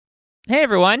Hey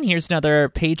everyone, here's another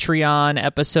Patreon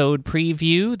episode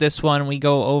preview. This one we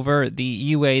go over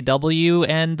the UAW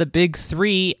and the Big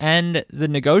Three and the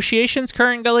negotiations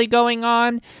currently going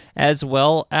on, as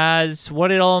well as what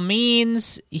it all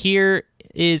means. Here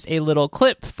is a little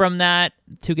clip from that.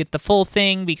 To get the full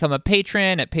thing, become a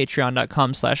patron at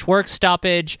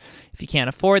patreon.com/workstoppage. If you can't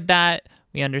afford that,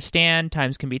 we understand,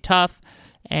 times can be tough.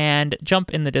 And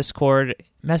jump in the Discord,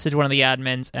 message one of the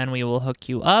admins, and we will hook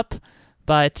you up.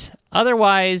 But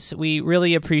otherwise, we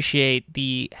really appreciate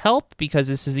the help because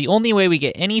this is the only way we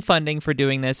get any funding for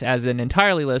doing this as an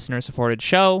entirely listener-supported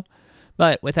show.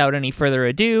 But without any further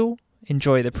ado,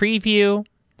 enjoy the preview.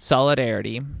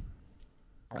 Solidarity.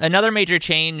 Another major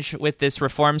change with this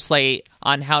reform slate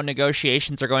on how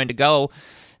negotiations are going to go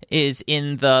is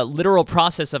in the literal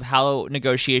process of how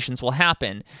negotiations will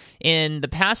happen. In the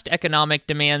past, economic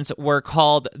demands were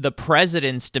called the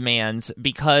president's demands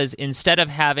because instead of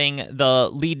having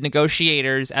the lead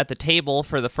negotiators at the table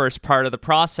for the first part of the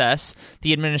process,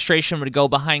 the administration would go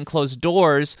behind closed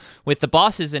doors with the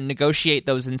bosses and negotiate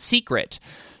those in secret.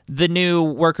 The new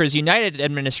Workers United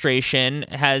administration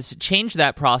has changed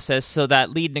that process so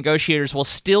that lead negotiators will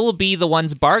still be the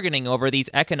ones bargaining over these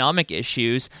economic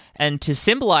issues. And to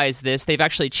symbolize this, they've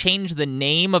actually changed the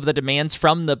name of the demands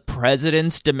from the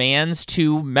president's demands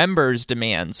to members'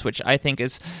 demands, which I think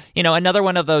is, another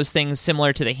one of those things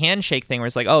similar to the handshake thing where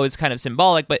it's like, oh, it's kind of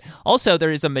symbolic. But also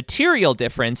there is a material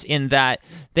difference in that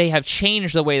they have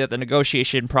changed the way that the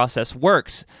negotiation process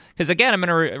works. Because again, I'm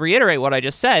going to reiterate what I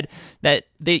just said, that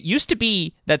it used to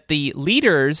be that the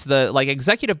leaders, the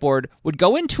executive board, would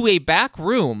go into a back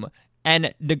room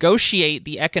and negotiate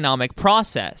the economic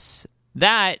process.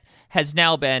 That has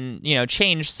now been,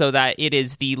 changed so that it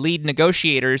is the lead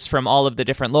negotiators from all of the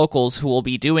different locals who will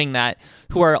be doing that,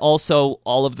 who are also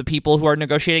all of the people who are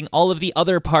negotiating all of the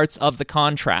other parts of the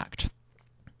contract.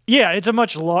 Yeah, it's a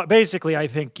much basically, I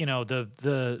think, I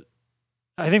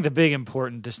think the big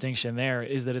important distinction there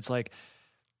is that it's like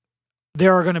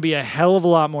there are going to be a hell of a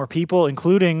lot more people,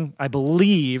 including, I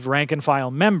believe, rank and file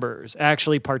members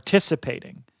actually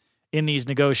participating in these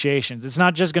negotiations. It's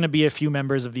not just going to be a few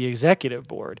members of the executive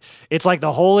board. It's like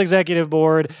the whole executive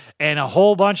board and a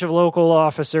whole bunch of local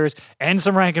officers and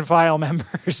some rank and file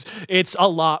members. It's a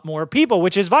lot more people,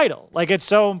 which is vital. It's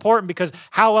so important because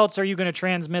how else are you going to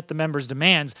transmit the members'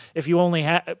 demands if you only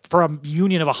have, for a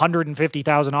union of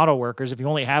 150,000 auto workers, if you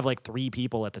only have 3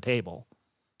 people at the table?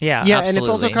 Yeah, absolutely. And it's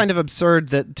also kind of absurd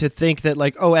to think that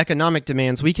economic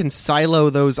demands, we can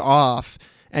silo those off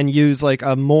and use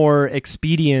a more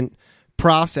expedient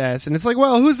process. And it's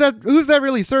well, who's that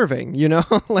really serving?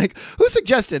 Who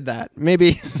suggested that?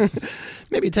 Maybe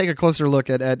take a closer look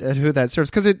at who that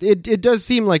serves, because it does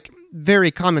seem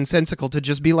very commonsensical to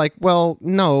just be well,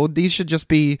 no, these should just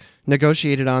be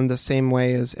negotiated on the same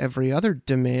way as every other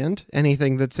demand.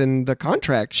 Anything that's in the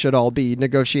contract should all be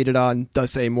negotiated on the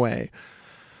same way.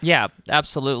 Yeah,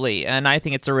 absolutely. And I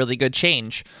think it's a really good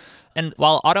change. And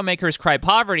while automakers cry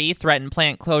poverty, threaten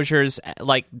plant closures,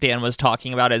 like Dan was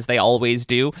talking about, as they always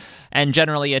do, and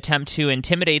generally attempt to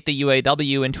intimidate the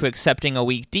UAW into accepting a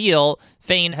weak deal,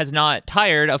 Fain has not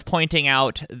tired of pointing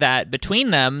out that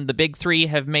between them, the Big Three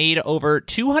have made over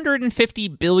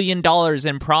 $250 billion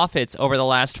in profits over the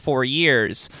last 4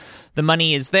 years. The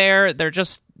money is there. They're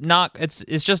just not.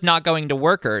 It's just not going to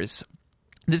workers.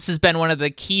 This has been one of the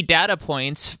key data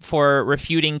points for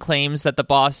refuting claims that the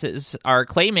bosses are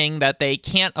claiming that they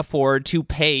can't afford to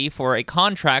pay for a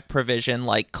contract provision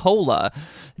like COLA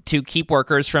to keep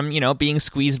workers from, being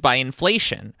squeezed by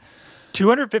inflation.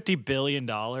 $250 billion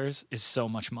is so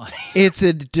much money. It's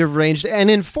a deranged,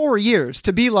 and in 4 years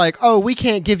to be oh, we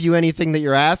can't give you anything that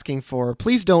you're asking for.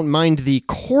 Please don't mind the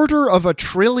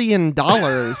 $250 billion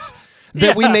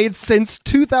that we made since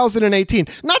 2018.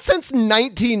 Not since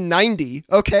 1990,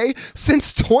 okay?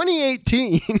 Since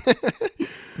 2018.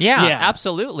 Yeah,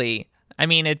 absolutely. I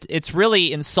mean, it's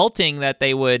really insulting that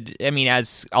they would,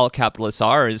 as all capitalists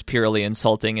are, is purely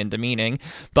insulting and demeaning,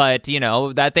 but,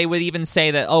 that they would even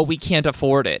say that, oh, we can't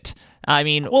afford it.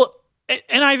 Well,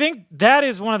 and I think that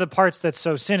is one of the parts that's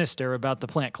so sinister about the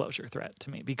plant closure threat to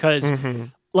me, because,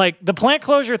 the plant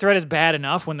closure threat is bad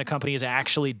enough when the company is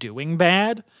actually doing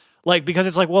bad. Because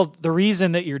it's well, the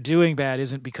reason that you're doing bad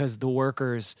isn't because the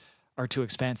workers are too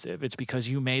expensive. It's because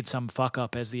you made some fuck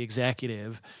up as the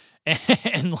executive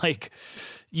and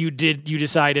you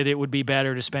decided it would be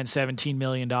better to spend $17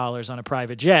 million on a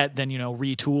private jet than,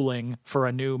 retooling for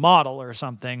a new model or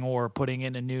something, or putting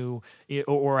in a new,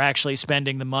 or actually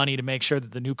spending the money to make sure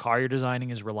that the new car you're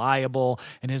designing is reliable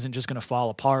and isn't just going to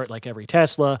fall apart like every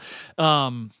Tesla.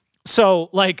 So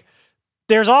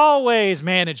there's always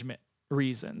management,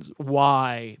 reasons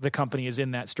why the company is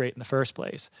in that strait in the first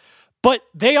place. But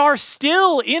they are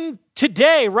still in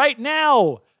today, right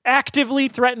now, actively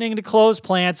threatening to close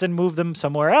plants and move them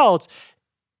somewhere else,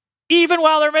 even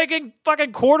while they're making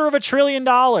fucking $250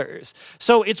 billion.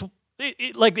 So it's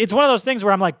one of those things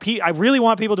where I'm like, I really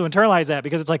want people to internalize that,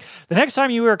 because it's like the next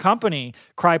time you hear a company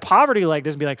cry poverty like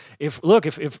this and be like, if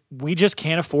we just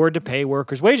can't afford to pay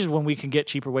workers' wages when we can get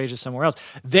cheaper wages somewhere else,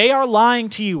 they are lying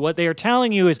to you. What they are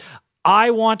telling you is,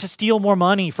 I want to steal more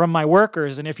money from my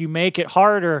workers, and if you make it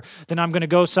harder, then I'm going to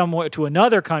go somewhere to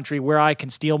another country where I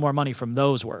can steal more money from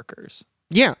those workers.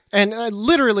 Yeah, and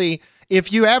literally,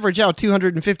 if you average out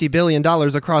 $250 billion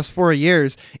across 4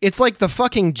 years, it's like the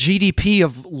fucking GDP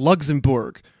of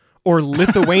Luxembourg or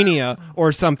Lithuania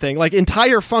or something, like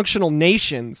entire functional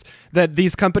nations that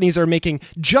these companies are making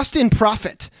just in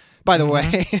profit, by the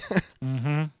way.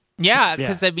 Mm-hmm. Yeah,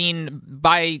 because I mean,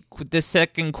 by the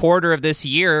second quarter of this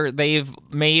year, they've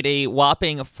made a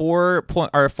whopping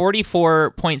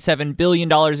 $44.7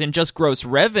 billion in just gross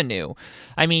revenue.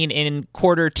 I mean, in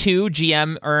quarter two,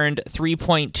 GM earned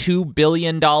 $3.2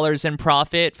 billion in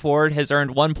profit. Ford has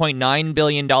earned $1.9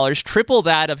 billion, triple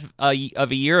that of a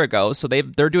year ago. So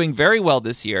they're doing very well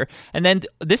this year. And then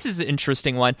this is an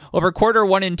interesting one. Over quarter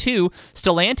 1 and 2,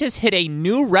 Stellantis hit a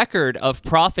new record of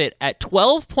profit at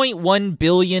 $12.1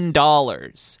 billion.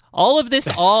 All of this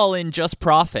all in just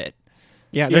profit.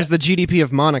 Yeah, there's the GDP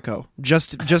of Monaco,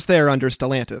 just there under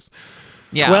Stellantis.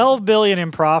 Yeah. $12 billion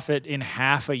in profit in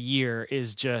half a year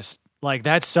is just like,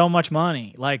 that's so much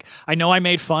money. Like, I know I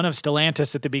made fun of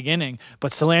Stellantis at the beginning,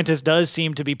 but Stellantis does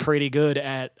seem to be pretty good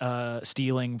at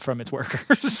stealing from its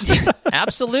workers.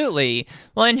 Absolutely.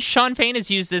 Well, and Sean Fain has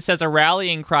used this as a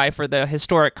rallying cry for the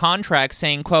historic contract,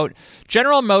 saying, quote,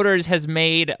 General Motors has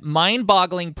made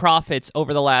mind-boggling profits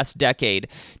over the last decade.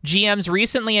 GM's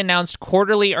recently announced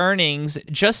quarterly earnings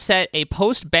just set a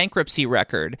post-bankruptcy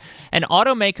record, and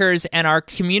automakers and our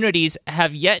communities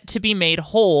have yet to be made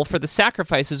whole for the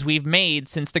sacrifices we've made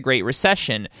since the Great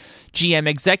Recession. GM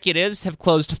executives have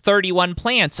closed 31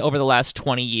 plants over the last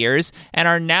 20 years and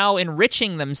are now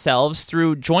enriching themselves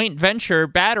through joint venture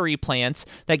battery plants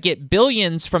that get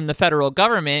billions from the federal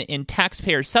government in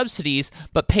taxpayer subsidies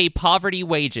but pay poverty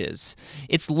wages.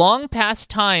 It's long past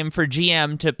time for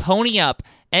GM to pony up,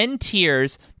 end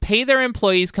tears, pay their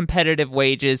employees competitive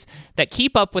wages that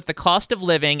keep up with the cost of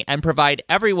living and provide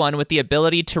everyone with the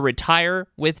ability to retire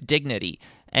with dignity.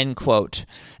 End quote.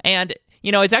 And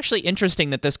you know, it's actually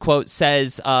interesting that this quote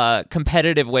says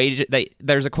competitive wage.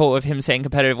 There's a quote of him saying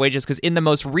competitive wages, because in the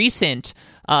most recent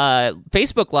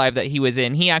Facebook Live that he was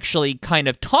in, he actually kind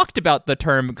of talked about the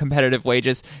term competitive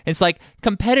wages. It's like,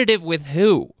 competitive with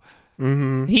who?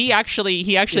 Mm-hmm. He actually,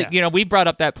 you know, we brought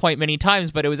up that point many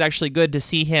times, but it was actually good to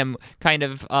see him kind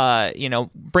of,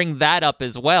 bring that up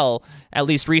as well, at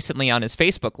least recently on his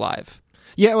Facebook Live.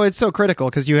 Yeah, well, it's so critical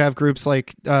because you have groups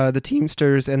like the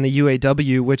Teamsters and the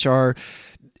UAW, which are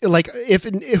like,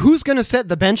 who's going to set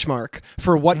the benchmark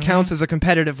for what counts as a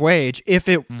competitive wage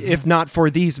if not for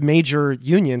these major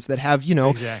unions that have, you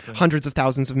know, hundreds of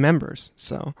thousands of members.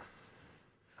 So,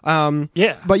 but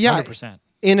yeah, 100%.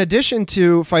 In addition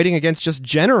to fighting against just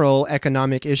general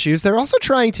economic issues, they're also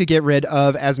trying to get rid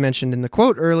of, as mentioned in the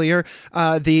quote earlier,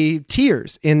 the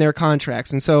tiers in their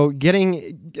contracts. And so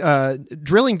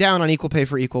drilling down on equal pay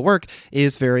for equal work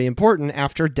is very important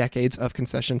after decades of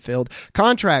concession-filled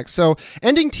contracts. So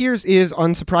ending tiers is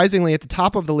unsurprisingly at the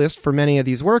top of the list for many of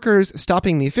these workers,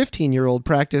 stopping the 15-year-old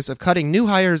practice of cutting new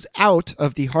hires out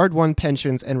of the hard-won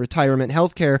pensions and retirement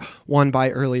health care won by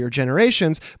earlier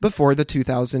generations before the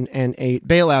 2008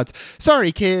 bailouts.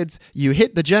 Sorry, kids, you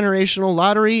hit the generational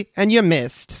lottery and you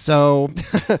missed. So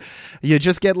you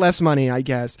just get less money, I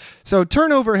guess. So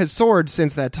turnover has soared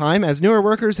since that time, as newer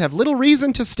workers have little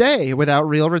reason to stay without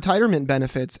real retirement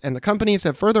benefits, and the companies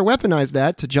have further weaponized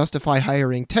that to justify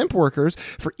hiring temp workers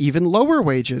for even lower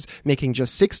wages, making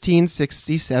just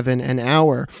 $16.67 an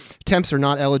hour. Temps are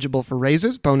not eligible for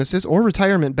raises, bonuses, or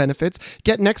retirement benefits,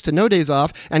 get next to no days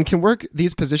off, and can work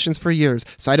these positions for years.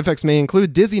 Side effects may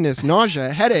include dizziness, nausea,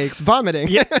 headaches, vomiting.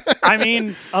 Yeah, I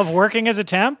mean, of working as a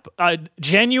temp,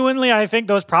 genuinely, I think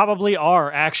those probably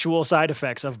are actual side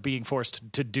effects of being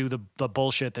forced to do the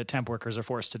bullshit that temp workers are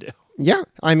forced to do. Yeah,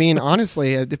 I mean,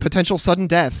 honestly, a potential sudden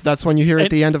death. That's when you hear at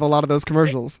the end of a lot of those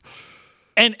commercials.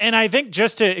 And I think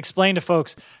just to explain to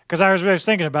folks, because I was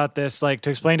thinking about this, like to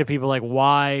explain to people like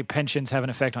why pensions have an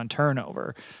effect on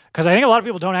turnover, because I think a lot of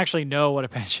people don't actually know what a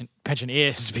pension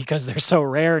is because they're so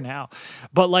rare now.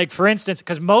 But like, for instance,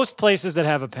 because most places that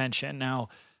have a pension now,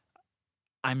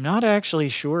 I'm not actually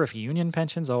sure if union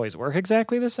pensions always work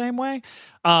exactly the same way,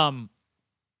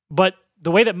 but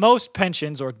the way that most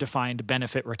pensions or defined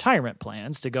benefit retirement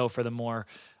plans, to go for the more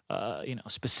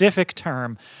specific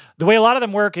term, the way a lot of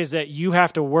them work is that you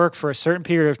have to work for a certain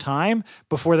period of time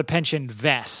before the pension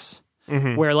vests.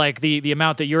 Where like the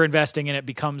amount that you're investing in it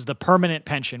becomes the permanent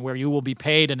pension, where you will be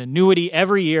paid an annuity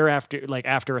every year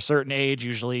after a certain age,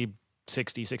 usually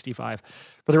 60, 65,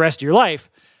 for the rest of your life.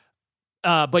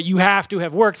 But you have to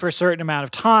have worked for a certain amount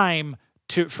of time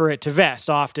for it to vest,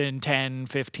 often 10,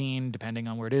 15, depending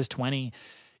on where it is, 20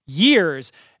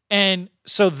 years. And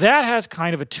so that has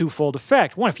kind of a twofold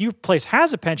effect. One, if your place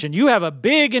has a pension, you have a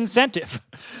big incentive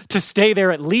to stay there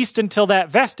at least until that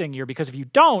vesting year, because if you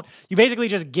don't, you basically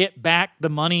just get back the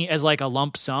money as like a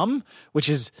lump sum, which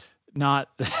is not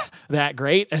that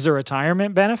great as a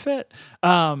retirement benefit.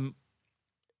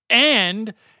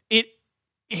 And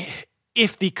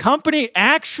if the company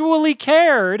actually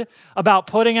cared about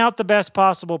putting out the best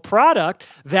possible product,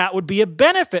 that would be a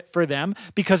benefit for them,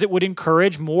 because it would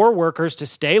encourage more workers to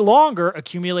stay longer,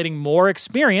 accumulating more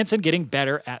experience and getting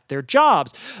better at their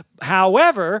jobs.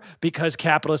 However, because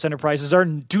capitalist enterprises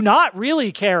do not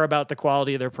really care about the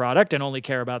quality of their product and only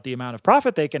care about the amount of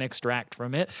profit they can extract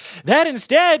from it, that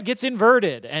instead gets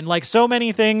inverted. And like so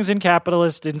many things in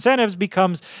capitalist incentives,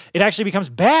 it actually becomes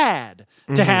bad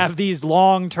to have these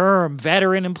long-term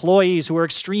veteran employees who are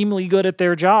extremely good at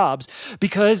their jobs,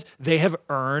 because they have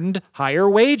earned higher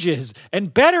wages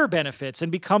and better benefits and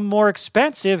become more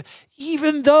expensive,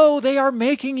 even though they are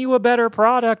making you a better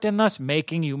product and thus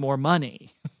making you more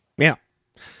money. Yeah.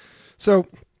 So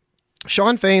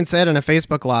Sean Fain said in a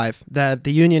Facebook Live that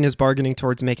the union is bargaining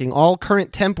towards making all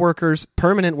current temp workers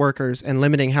permanent workers and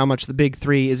limiting how much the Big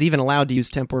Three is even allowed to use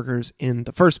temp workers in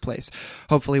the first place,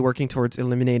 hopefully working towards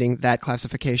eliminating that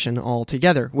classification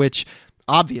altogether, which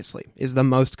obviously is the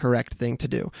most correct thing to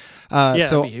do.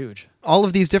 That'd be huge. All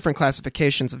of these different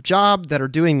classifications of job that are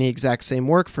doing the exact same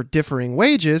work for differing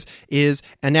wages is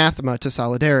anathema to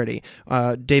solidarity.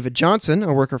 David Johnson,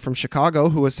 a worker from Chicago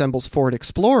who assembles Ford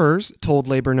Explorers, told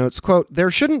Labor Notes, quote,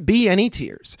 "There shouldn't be any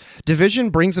tiers. Division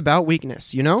brings about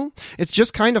weakness, you know? It's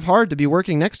just kind of hard to be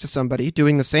working next to somebody,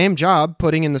 doing the same job,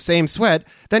 putting in the same sweat,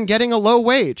 then getting a low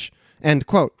wage," end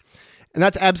quote. And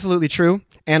that's absolutely true.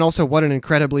 And also, what an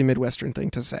incredibly Midwestern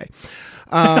thing to say.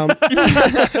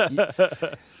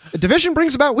 Division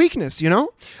brings about weakness, you know?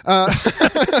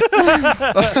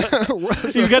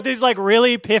 You've got these like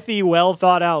really pithy, well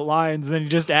thought out lines, and then you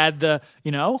just add the,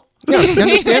 you know? Yeah, you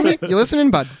understand me? You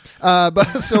listening, bud?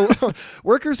 So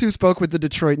workers who spoke with the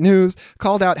Detroit News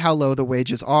called out how low the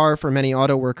wages are for many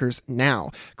auto workers now.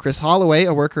 Chris Holloway,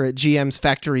 a worker at GM's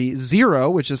Factory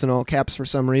Zero, which is in all caps for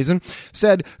some reason,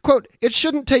 said, quote, "It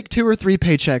shouldn't take 2 or 3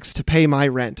 paychecks to pay my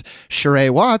rent."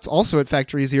 Sheree Watts, also at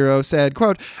Factory Zero, said,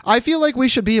 quote, "I feel like we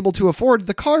should be able to afford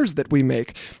the cars that we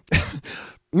make."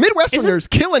 Midwesterners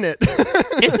killing it.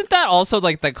 Isn't that also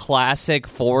like the classic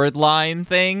Ford line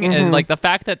thing? And like the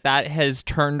fact that has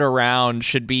turned around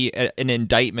should be an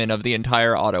indictment of the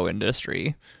entire auto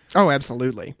industry. Oh,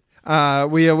 absolutely.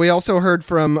 We also heard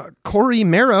from Corey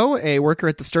Merrow, a worker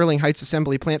at the Sterling Heights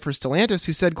assembly plant for Stellantis,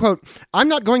 who said, quote, "I'm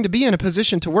not going to be in a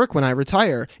position to work when I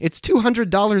retire. It's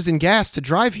 $200 in gas to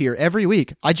drive here every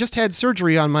week. I just had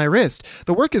surgery on my wrist.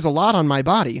 The work is a lot on my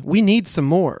body. We need some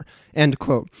more," end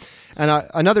quote. And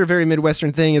another very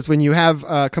Midwestern thing is when you have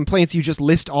complaints, you just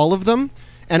list all of them.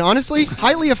 And honestly,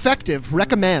 highly effective.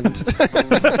 Recommend.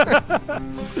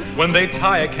 When they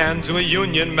tie a can to a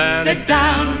union man, sit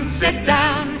down, sit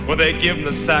down. When they give him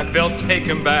the sack, they'll take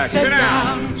him back. Sit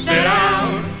down, sit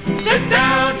down, sit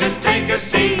down, just take a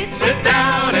seat. Sit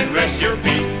down and rest your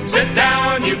feet. Sit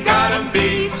down, you've gotta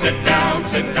be. Sit down,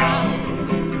 sit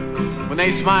down. When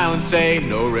they smile and say,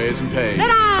 no raise in pay. Sit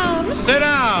down, Sit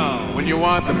down. When you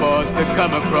want the boss to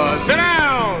come across. Sit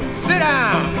down. Sit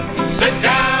down. sit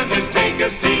down, just take a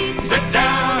seat. Sit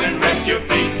down and rest your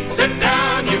feet. Sit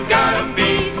down, you've gotta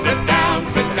be. Sit down,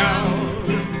 sit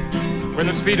down. When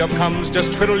the speed up comes,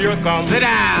 just twiddle your thumb. Sit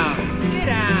down. Sit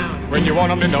down. When you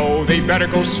want them to know, they better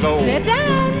go slow. Sit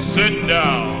down. Sit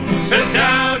down. Sit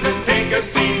down, just take a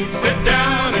seat. Sit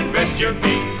down and rest your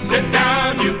feet. Sit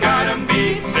down, you gotta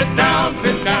be. Sit down,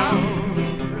 sit down.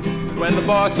 When the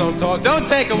boss don't talk, don't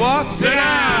take a walk. Sit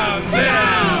down, sit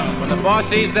down. When the boss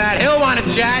sees that, he'll want to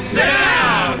chat. Sit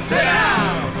down, sit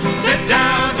down. Sit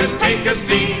down, just take a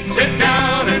seat.